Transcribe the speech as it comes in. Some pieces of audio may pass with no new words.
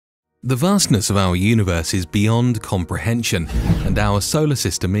The vastness of our universe is beyond comprehension, and our solar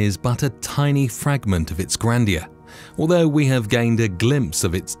system is but a tiny fragment of its grandeur. Although we have gained a glimpse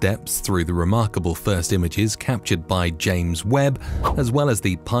of its depths through the remarkable first images captured by James Webb, as well as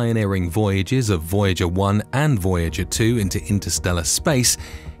the pioneering voyages of Voyager 1 and Voyager 2 into interstellar space,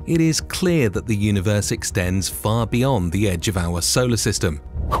 it is clear that the universe extends far beyond the edge of our solar system.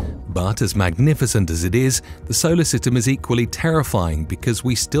 But as magnificent as it is, the solar system is equally terrifying because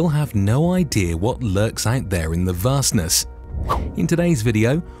we still have no idea what lurks out there in the vastness. In today's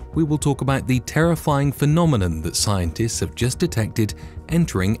video, we will talk about the terrifying phenomenon that scientists have just detected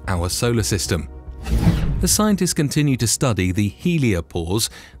entering our solar system. As scientists continue to study the Heliopause,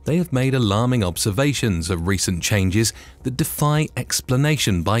 they have made alarming observations of recent changes that defy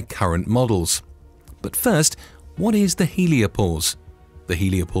explanation by current models. But first, what is the Heliopause? The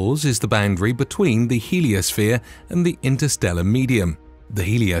Heliopause is the boundary between the heliosphere and the interstellar medium. The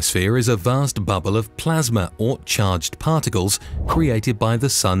heliosphere is a vast bubble of plasma or charged particles created by the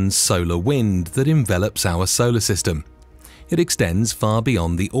Sun's solar wind that envelops our solar system. It extends far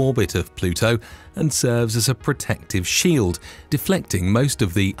beyond the orbit of Pluto and serves as a protective shield, deflecting most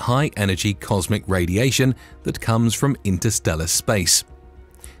of the high-energy cosmic radiation that comes from interstellar space.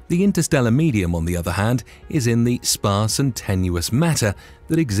 The interstellar medium, on the other hand, is in the sparse and tenuous matter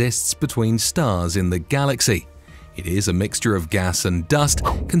that exists between stars in the galaxy. It is a mixture of gas and dust,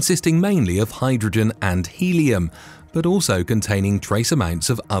 consisting mainly of hydrogen and helium, but also containing trace amounts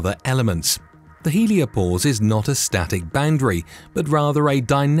of other elements. The Heliopause is not a static boundary, but rather a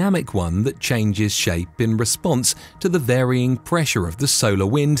dynamic one that changes shape in response to the varying pressure of the solar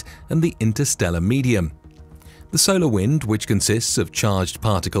wind and the interstellar medium. The solar wind, which consists of charged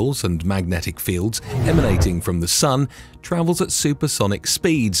particles and magnetic fields emanating from the Sun, travels at supersonic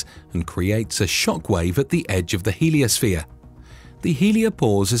speeds and creates a shock wave at the edge of the heliosphere. The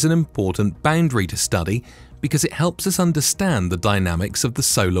Heliopause is an important boundary to study because it helps us understand the dynamics of the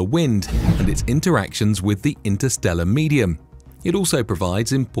solar wind and its interactions with the interstellar medium. It also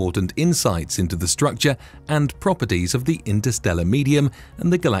provides important insights into the structure and properties of the interstellar medium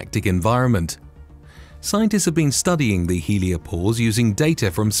and the galactic environment. Scientists have been studying the Heliopause using data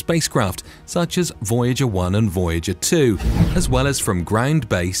from spacecraft such as Voyager 1 and Voyager 2, as well as from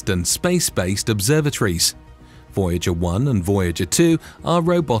ground-based and space-based observatories. Voyager 1 and Voyager 2 are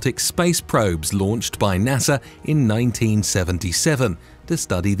robotic space probes launched by NASA in 1977 to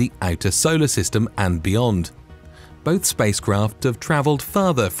study the outer solar system and beyond. Both spacecraft have traveled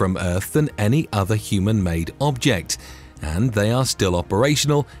farther from Earth than any other human-made object, and they are still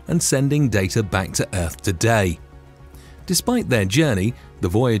operational and sending data back to Earth today. Despite their journey, the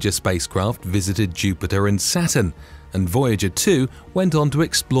Voyager spacecraft visited Jupiter and Saturn, and Voyager 2 went on to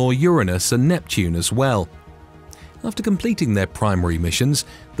explore Uranus and Neptune as well. After completing their primary missions,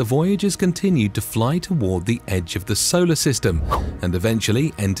 the Voyagers continued to fly toward the edge of the solar system and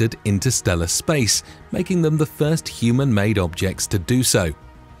eventually entered interstellar space, making them the first human-made objects to do so.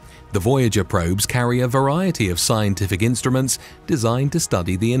 The Voyager probes carry a variety of scientific instruments designed to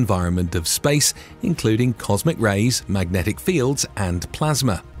study the environment of space, including cosmic rays, magnetic fields, and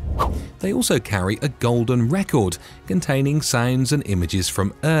plasma. They also carry a golden record containing sounds and images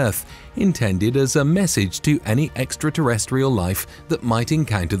from Earth, intended as a message to any extraterrestrial life that might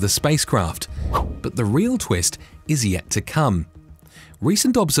encounter the spacecraft. But the real twist is yet to come.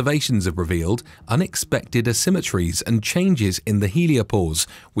 Recent observations have revealed unexpected asymmetries and changes in the Heliopause,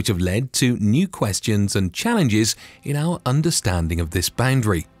 which have led to new questions and challenges in our understanding of this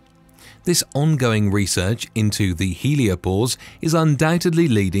boundary. This ongoing research into the Heliopause is undoubtedly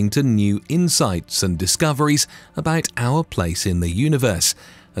leading to new insights and discoveries about our place in the universe,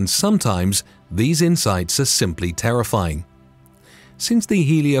 and sometimes these insights are simply terrifying. Since the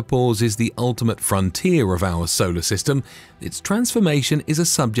Heliopause is the ultimate frontier of our solar system, its transformation is a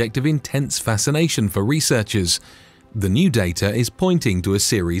subject of intense fascination for researchers. The new data is pointing to a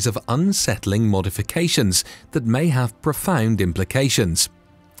series of unsettling modifications that may have profound implications.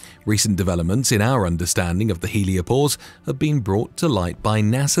 Recent developments in our understanding of the Heliopause have been brought to light by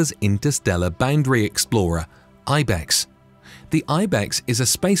NASA's Interstellar Boundary Explorer, Ibex. The Ibex is a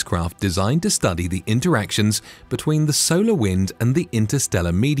spacecraft designed to study the interactions between the solar wind and the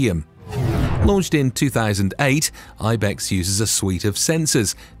interstellar medium. Launched in 2008, Ibex uses a suite of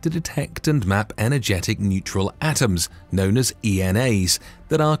sensors to detect and map energetic neutral atoms, known as ENAs,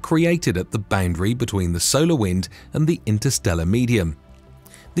 that are created at the boundary between the solar wind and the interstellar medium.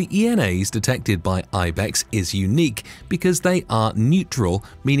 The ENAs detected by Ibex is unique because they are neutral,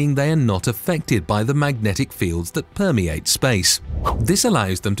 meaning they are not affected by the magnetic fields that permeate space. This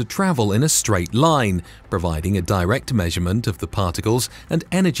allows them to travel in a straight line, providing a direct measurement of the particles and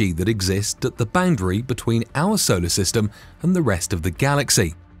energy that exist at the boundary between our solar system and the rest of the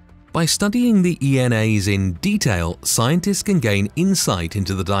galaxy. By studying the ENAs in detail, scientists can gain insight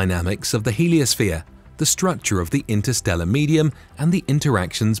into the dynamics of the heliosphere, the structure of the interstellar medium, and the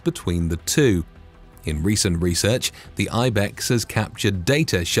interactions between the two. In recent research, the Ibex has captured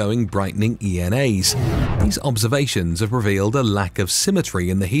data showing brightening ENAs. These observations have revealed a lack of symmetry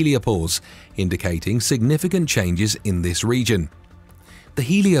in the heliopause, indicating significant changes in this region. The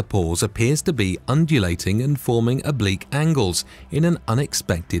heliopause appears to be undulating and forming oblique angles in an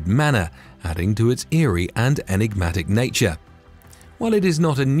unexpected manner, adding to its eerie and enigmatic nature. While it is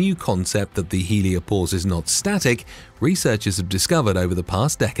not a new concept that the heliopause is not static, researchers have discovered over the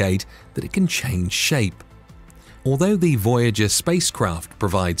past decade that it can change shape. Although the Voyager spacecraft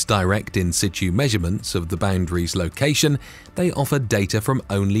provides direct in situ measurements of the boundary's location, they offer data from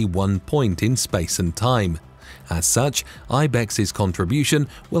only one point in space and time. As such, Ibex's contribution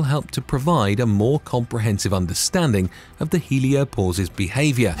will help to provide a more comprehensive understanding of the heliopause's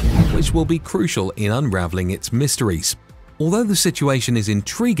behavior, which will be crucial in unraveling its mysteries. Although the situation is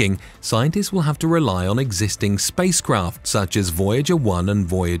intriguing, scientists will have to rely on existing spacecraft such as Voyager 1 and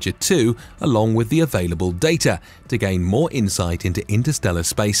Voyager 2 along with the available data to gain more insight into interstellar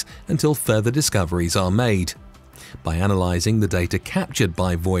space until further discoveries are made. By analyzing the data captured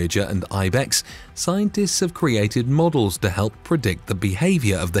by Voyager and Ibex, scientists have created models to help predict the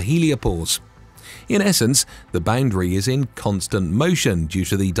behavior of the heliopause. In essence, the boundary is in constant motion due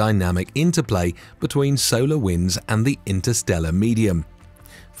to the dynamic interplay between solar winds and the interstellar medium.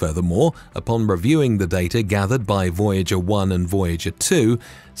 Furthermore, upon reviewing the data gathered by Voyager 1 and Voyager 2,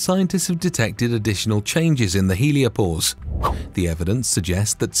 scientists have detected additional changes in the heliopause. The evidence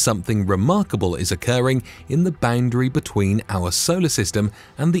suggests that something remarkable is occurring in the boundary between our solar system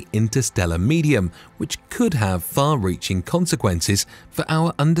and the interstellar medium, which could have far-reaching consequences for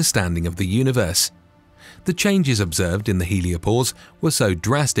our understanding of the universe. The changes observed in the heliopause were so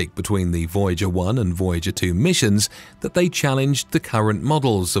drastic between the Voyager 1 and Voyager 2 missions that they challenged the current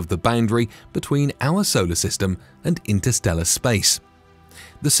models of the boundary between our solar system and interstellar space.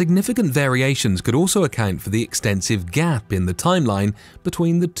 The significant variations could also account for the extensive gap in the timeline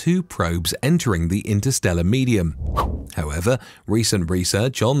between the two probes entering the interstellar medium. However, recent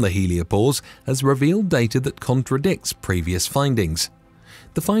research on the heliopause has revealed data that contradicts previous findings.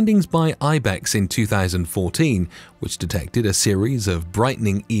 The findings by Ibex in 2014, which detected a series of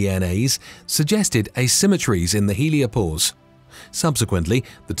brightening ENAs, suggested asymmetries in the heliopause. Subsequently,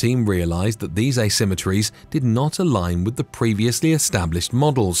 the team realized that these asymmetries did not align with the previously established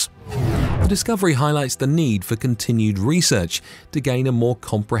models. The discovery highlights the need for continued research to gain a more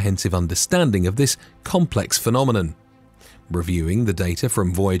comprehensive understanding of this complex phenomenon. Reviewing the data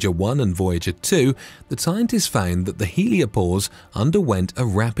from Voyager 1 and Voyager 2, the scientists found that the heliopause underwent a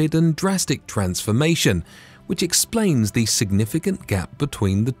rapid and drastic transformation, which explains the significant gap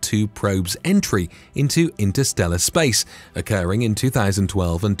between the two probes' entry into interstellar space, occurring in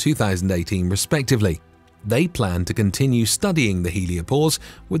 2012 and 2018 respectively. They plan to continue studying the heliopause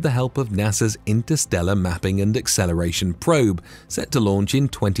with the help of NASA's Interstellar Mapping and Acceleration probe, set to launch in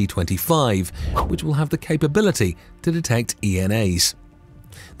 2025, which will have the capability to detect ENAs.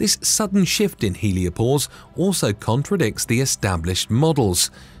 This sudden shift in heliopause also contradicts the established models.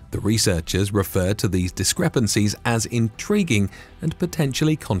 The researchers refer to these discrepancies as intriguing and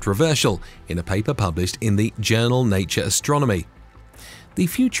potentially controversial in a paper published in the journal Nature Astronomy. The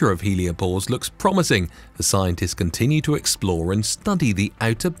future of heliopause looks promising as scientists continue to explore and study the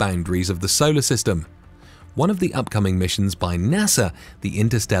outer boundaries of the solar system. One of the upcoming missions by NASA, the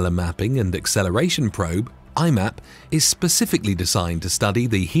Interstellar Mapping and Acceleration probe, IMAP, is specifically designed to study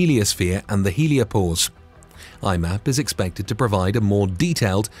the heliosphere and the heliopause. IMAP is expected to provide a more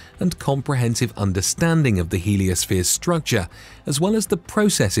detailed and comprehensive understanding of the heliosphere's structure, as well as the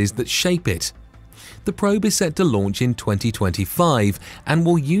processes that shape it. The probe is set to launch in 2025 and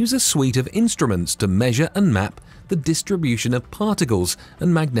will use a suite of instruments to measure and map the distribution of particles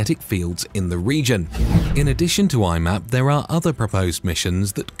and magnetic fields in the region. In addition to IMAP, there are other proposed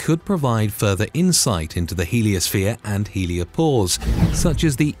missions that could provide further insight into the heliosphere and heliopause, such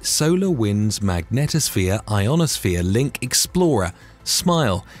as the Solar Winds Magnetosphere-Ionosphere Link Explorer,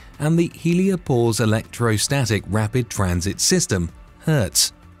 SMILE, and the Heliopause Electrostatic Rapid Transit System,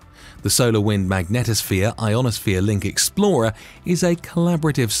 HERTZ. The Solar Wind Magnetosphere-Ionosphere Link Explorer is a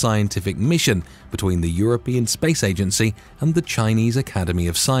collaborative scientific mission between the European Space Agency and the Chinese Academy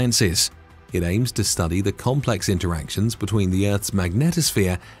of Sciences. It aims to study the complex interactions between the Earth's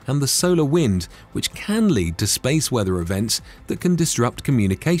magnetosphere and the solar wind, which can lead to space weather events that can disrupt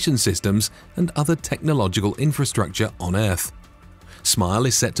communication systems and other technological infrastructure on Earth. SMILE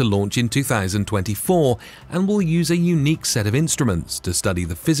is set to launch in 2024 and will use a unique set of instruments to study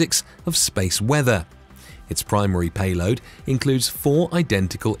the physics of space weather. Its primary payload includes 4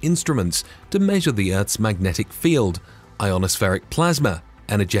 identical instruments to measure the Earth's magnetic field, ionospheric plasma,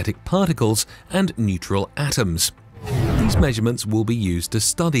 energetic particles, and neutral atoms. These measurements will be used to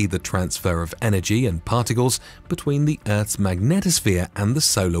study the transfer of energy and particles between the Earth's magnetosphere and the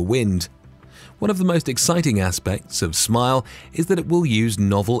solar wind. One of the most exciting aspects of SMILE is that it will use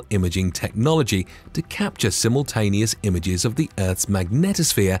novel imaging technology to capture simultaneous images of the Earth's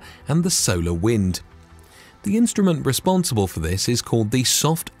magnetosphere and the solar wind. The instrument responsible for this is called the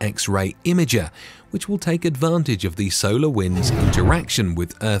Soft X-ray Imager, which will take advantage of the solar wind's interaction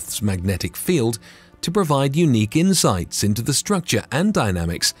with Earth's magnetic field to provide unique insights into the structure and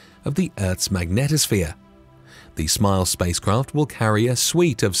dynamics of the Earth's magnetosphere. The SMILE spacecraft will carry a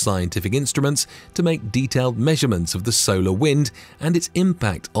suite of scientific instruments to make detailed measurements of the solar wind and its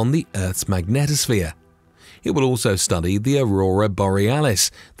impact on the Earth's magnetosphere. It will also study the aurora borealis,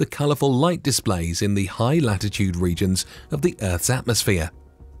 the colorful light displays in the high-latitude regions of the Earth's atmosphere.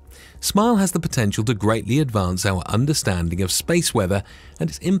 SMILE has the potential to greatly advance our understanding of space weather and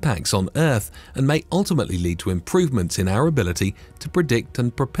its impacts on Earth, and may ultimately lead to improvements in our ability to predict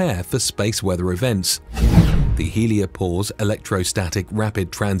and prepare for space weather events. The Heliopause Electrostatic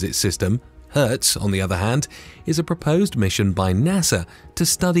Rapid Transit System, HERTS, on the other hand, is a proposed mission by NASA to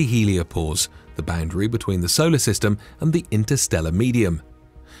study heliopause, the boundary between the solar system and the interstellar medium.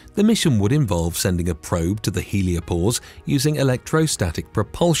 The mission would involve sending a probe to the heliopause using electrostatic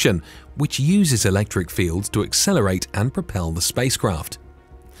propulsion, which uses electric fields to accelerate and propel the spacecraft.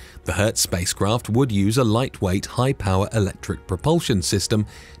 The HERTS spacecraft would use a lightweight, high-power electric propulsion system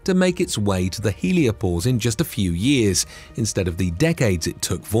to make its way to the heliopause in just a few years, instead of the decades it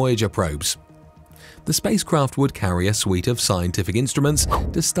took Voyager probes. The spacecraft would carry a suite of scientific instruments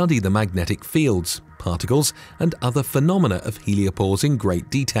to study the magnetic fields, particles, and other phenomena of heliopause in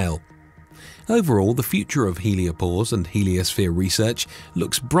great detail. Overall, the future of heliopause and heliosphere research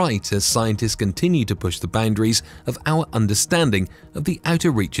looks bright as scientists continue to push the boundaries of our understanding of the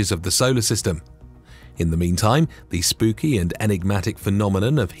outer reaches of the solar system. In the meantime, the spooky and enigmatic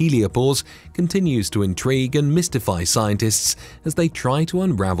phenomenon of heliopause continues to intrigue and mystify scientists as they try to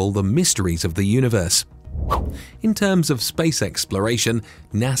unravel the mysteries of the universe. In terms of space exploration,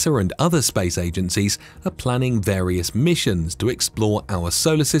 NASA and other space agencies are planning various missions to explore our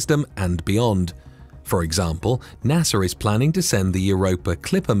solar system and beyond. For example, NASA is planning to send the Europa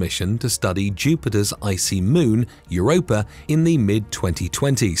Clipper mission to study Jupiter's icy moon, Europa, in the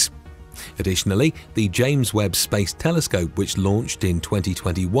mid-2020s. Additionally, the James Webb Space Telescope, which launched in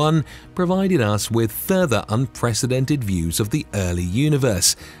 2021, provided us with further unprecedented views of the early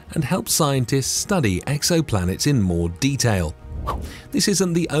universe and helped scientists study exoplanets in more detail. This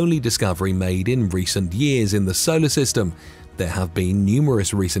isn't the only discovery made in recent years in the solar system. There have been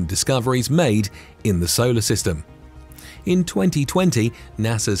numerous recent discoveries made in the solar system. In 2020,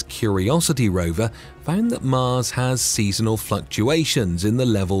 NASA's Curiosity rover found that Mars has seasonal fluctuations in the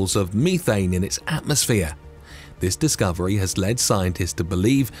levels of methane in its atmosphere. This discovery has led scientists to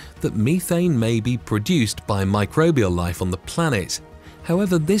believe that methane may be produced by microbial life on the planet.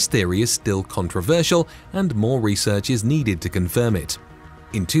 However, this theory is still controversial and more research is needed to confirm it.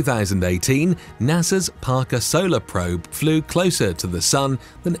 In 2018, NASA's Parker Solar Probe flew closer to the Sun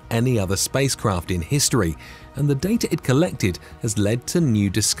than any other spacecraft in history, and the data it collected has led to new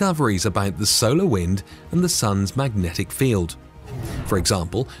discoveries about the solar wind and the Sun's magnetic field. For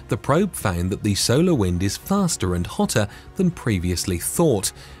example, the probe found that the solar wind is faster and hotter than previously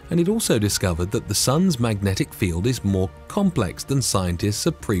thought, and it also discovered that the Sun's magnetic field is more complex than scientists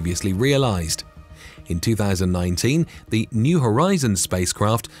had previously realized. In 2019, the New Horizons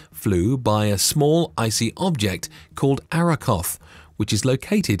spacecraft flew by a small icy object called Arrokoth, which is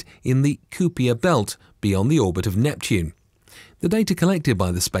located in the Kuiper belt beyond the orbit of Neptune. The data collected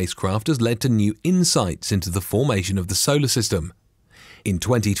by the spacecraft has led to new insights into the formation of the solar system. In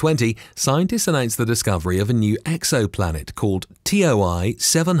 2020, scientists announced the discovery of a new exoplanet called TOI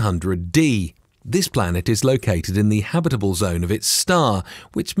 700d. This planet is located in the habitable zone of its star,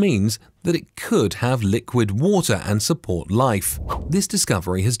 which means that it could have liquid water and support life. This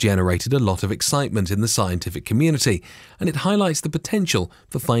discovery has generated a lot of excitement in the scientific community, and it highlights the potential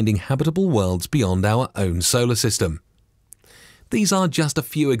for finding habitable worlds beyond our own solar system. These are just a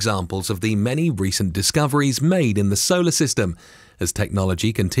few examples of the many recent discoveries made in the solar system. As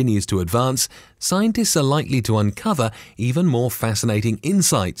technology continues to advance, scientists are likely to uncover even more fascinating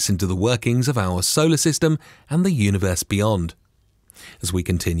insights into the workings of our solar system and the universe beyond. As we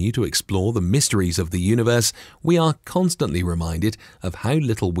continue to explore the mysteries of the universe, we are constantly reminded of how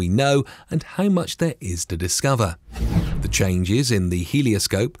little we know and how much there is to discover. The changes in the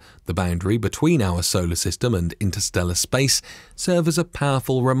helioscope, the boundary between our solar system and interstellar space, serve as a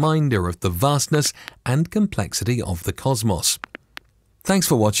powerful reminder of the vastness and complexity of the cosmos. Thanks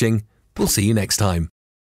for watching. We'll see you next time.